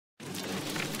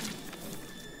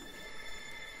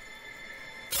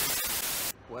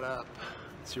What up?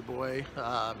 It's your boy.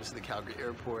 This is the Calgary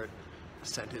airport.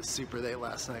 Sent his super late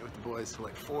last night with the boys till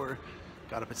like 4.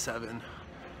 Got up at 7.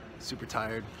 Super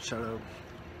tired. Shut up.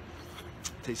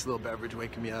 Tastes a little beverage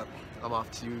waking me up. I'm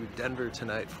off to Denver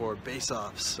tonight for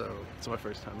base-offs, so it's my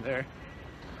first time there.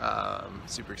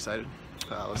 Super excited.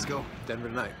 Let's go. Denver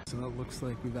tonight. So it looks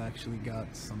like we've actually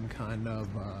got some kind of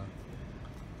a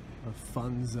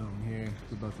fun zone here.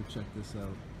 We're about to check this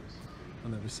out.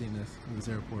 I've never seen this in this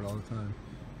airport all the time.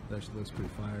 It actually looks pretty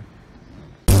fire.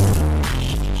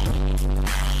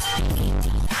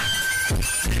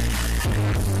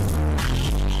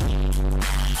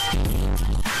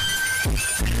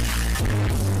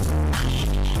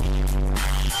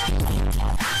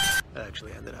 That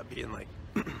actually ended up being like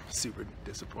super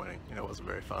disappointing. You know, it wasn't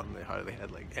very fun. They hardly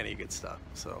had like any good stuff.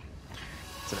 So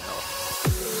it's an L.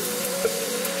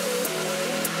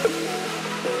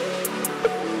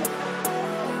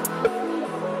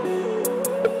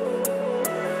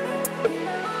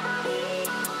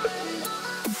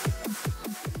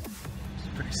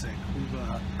 Pretty sick. We've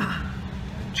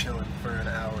been chilling for an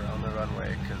hour on the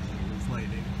runway because it was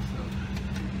lightning. So.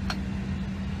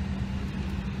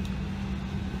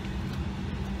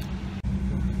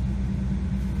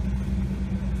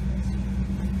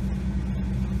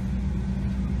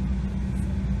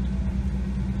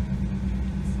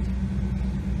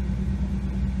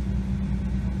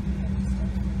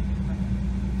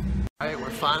 Alright, we're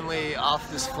finally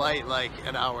off this flight like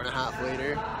an hour and a half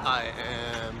later. I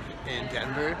am in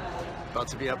Denver, about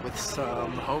to be up with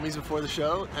some homies before the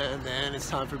show, and then it's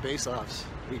time for base-offs.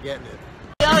 We getting it.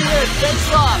 Out here,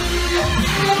 base-off!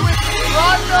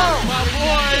 Bronco! My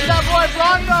boy! It's that boy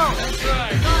Bronco! That's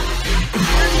right!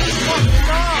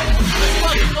 Let's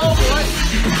fucking go, boy!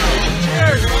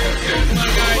 Cheers! Cheers, my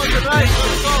guy! Looking nice,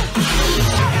 let's go!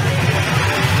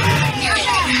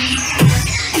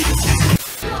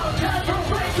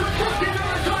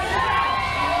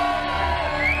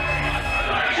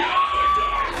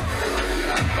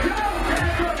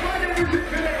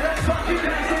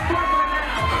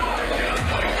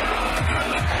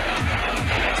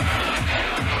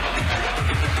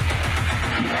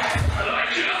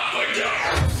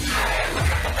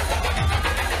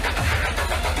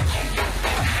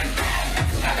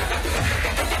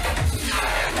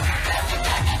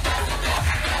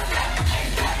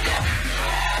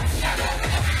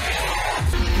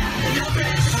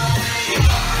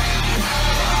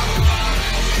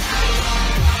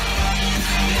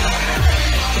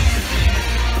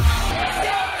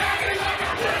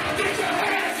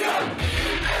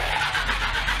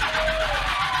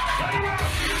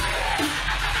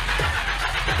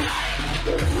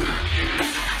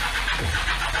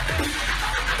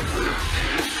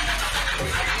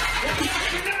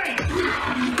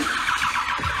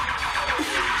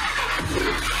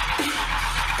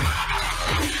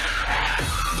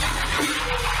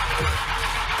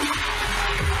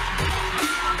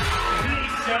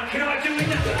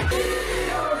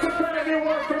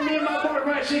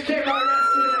 She came out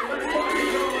yesterday. Let's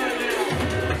fucking go right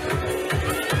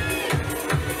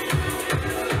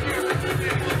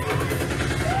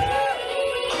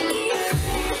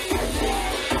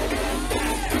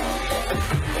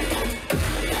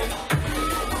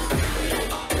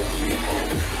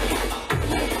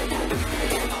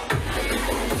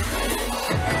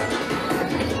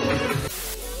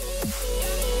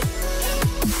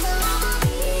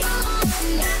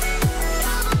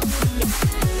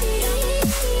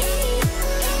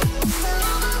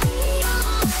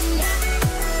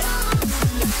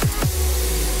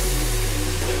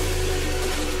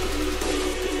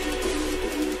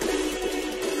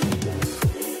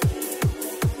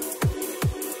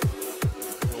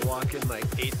walking like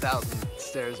 8,000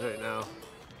 stairs right now.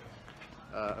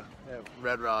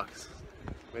 Red Rocks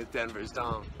with Denver's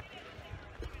Dom.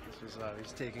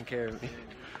 He's taking care of me.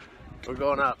 We're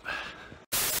going up.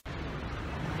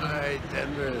 Alright,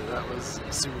 Denver, that was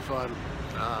super fun.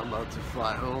 I'm about to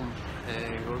fly home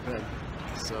and go to bed.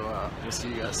 So we'll see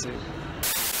you guys soon.